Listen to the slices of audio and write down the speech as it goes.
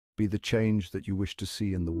be the change that you wish to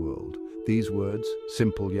see in the world. These words,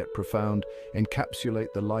 simple yet profound,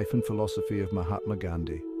 encapsulate the life and philosophy of Mahatma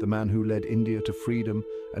Gandhi, the man who led India to freedom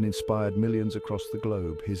and inspired millions across the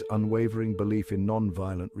globe. His unwavering belief in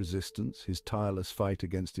non-violent resistance, his tireless fight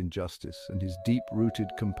against injustice, and his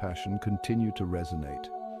deep-rooted compassion continue to resonate,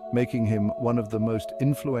 making him one of the most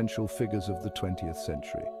influential figures of the 20th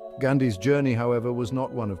century. Gandhi's journey, however, was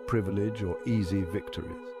not one of privilege or easy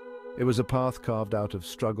victories. It was a path carved out of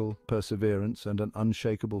struggle, perseverance, and an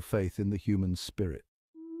unshakable faith in the human spirit.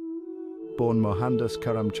 Born Mohandas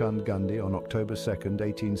Karamchand Gandhi on October 2,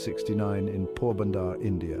 1869 in Porbandar,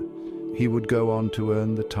 India, he would go on to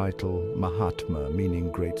earn the title Mahatma, meaning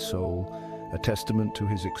great soul, a testament to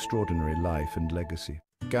his extraordinary life and legacy.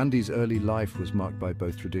 Gandhi's early life was marked by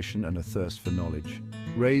both tradition and a thirst for knowledge.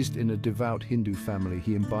 Raised in a devout Hindu family,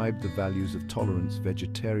 he imbibed the values of tolerance,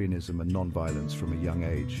 vegetarianism, and non-violence from a young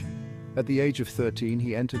age. At the age of 13,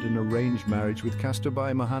 he entered an arranged marriage with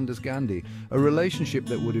Pixabay Mohandas Gandhi, a relationship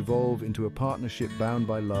that would evolve into a partnership bound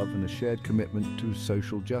by love and a shared commitment to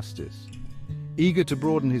social justice. Eager to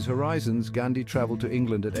broaden his horizons, Gandhi traveled to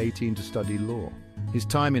England at 18 to study law. His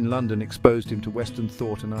time in London exposed him to Western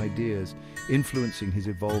thought and ideas, influencing his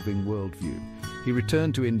evolving worldview. He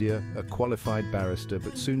returned to India, a qualified barrister,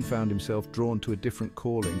 but soon found himself drawn to a different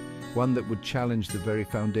calling, one that would challenge the very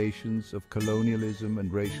foundations of colonialism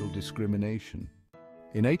and racial discrimination.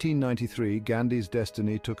 In 1893, Gandhi's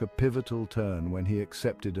destiny took a pivotal turn when he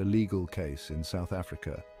accepted a legal case in South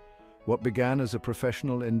Africa. What began as a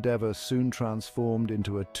professional endeavor soon transformed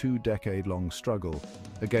into a two-decade-long struggle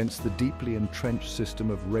against the deeply entrenched system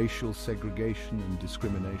of racial segregation and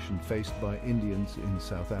discrimination faced by Indians in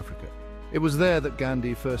South Africa. It was there that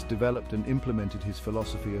Gandhi first developed and implemented his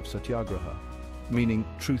philosophy of satyagraha, meaning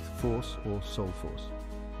truth force or soul force.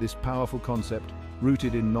 This powerful concept,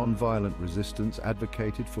 rooted in non-violent resistance,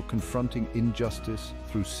 advocated for confronting injustice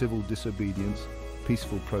through civil disobedience,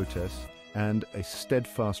 peaceful protests, and a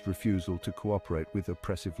steadfast refusal to cooperate with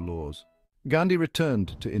oppressive laws. Gandhi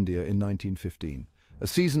returned to India in 1915, a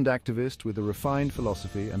seasoned activist with a refined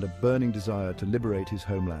philosophy and a burning desire to liberate his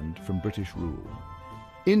homeland from British rule.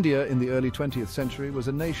 India in the early 20th century was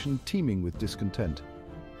a nation teeming with discontent.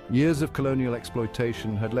 Years of colonial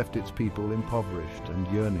exploitation had left its people impoverished and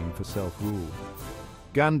yearning for self-rule.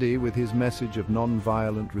 Gandhi, with his message of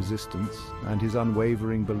non-violent resistance and his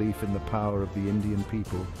unwavering belief in the power of the Indian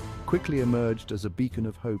people, quickly emerged as a beacon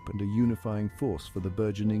of hope and a unifying force for the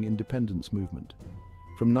burgeoning independence movement.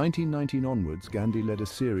 From 1919 onwards, Gandhi led a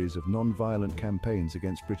series of non-violent campaigns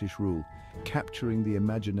against British rule, capturing the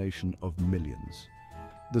imagination of millions.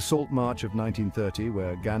 The Salt March of 1930,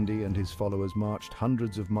 where Gandhi and his followers marched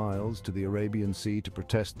hundreds of miles to the Arabian Sea to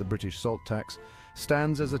protest the British salt tax,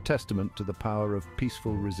 stands as a testament to the power of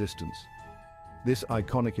peaceful resistance. This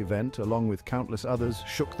iconic event, along with countless others,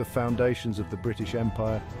 shook the foundations of the British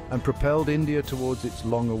Empire and propelled India towards its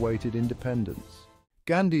long-awaited independence.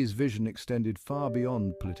 Gandhi's vision extended far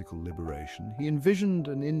beyond political liberation. He envisioned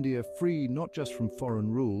an India free not just from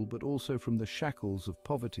foreign rule, but also from the shackles of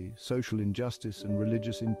poverty, social injustice, and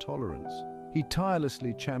religious intolerance. He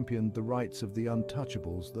tirelessly championed the rights of the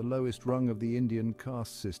untouchables, the lowest rung of the Indian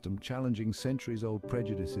caste system, challenging centuries-old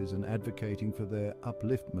prejudices and advocating for their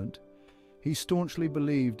upliftment. He staunchly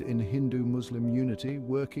believed in Hindu-Muslim unity,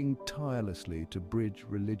 working tirelessly to bridge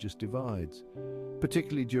religious divides,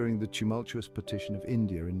 particularly during the tumultuous partition of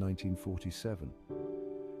India in 1947.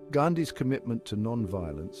 Gandhi's commitment to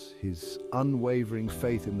non-violence, his unwavering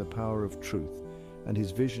faith in the power of truth, and his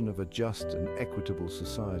vision of a just and equitable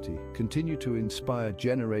society continue to inspire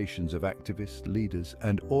generations of activists, leaders,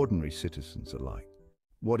 and ordinary citizens alike.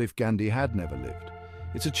 What if Gandhi had never lived?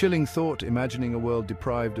 It's a chilling thought, imagining a world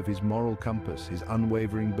deprived of his moral compass, his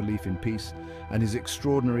unwavering belief in peace, and his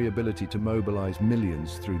extraordinary ability to mobilize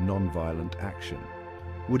millions through non-violent action.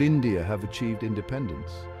 Would India have achieved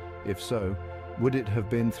independence? If so, would it have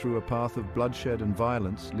been through a path of bloodshed and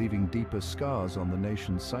violence, leaving deeper scars on the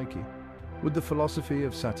nation's psyche? Would the philosophy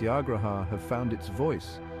of satyagraha have found its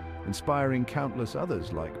voice, inspiring countless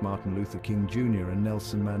others like Martin Luther King Jr. and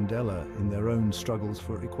Nelson Mandela in their own struggles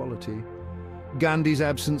for equality? Gandhi's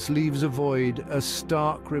absence leaves a void, a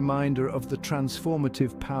stark reminder of the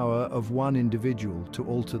transformative power of one individual to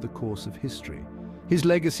alter the course of history. His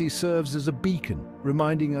legacy serves as a beacon,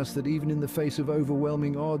 reminding us that even in the face of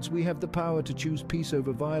overwhelming odds, we have the power to choose peace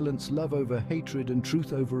over violence, love over hatred, and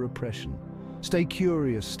truth over oppression. Stay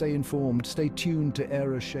curious, stay informed, stay tuned to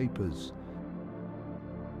era shapers.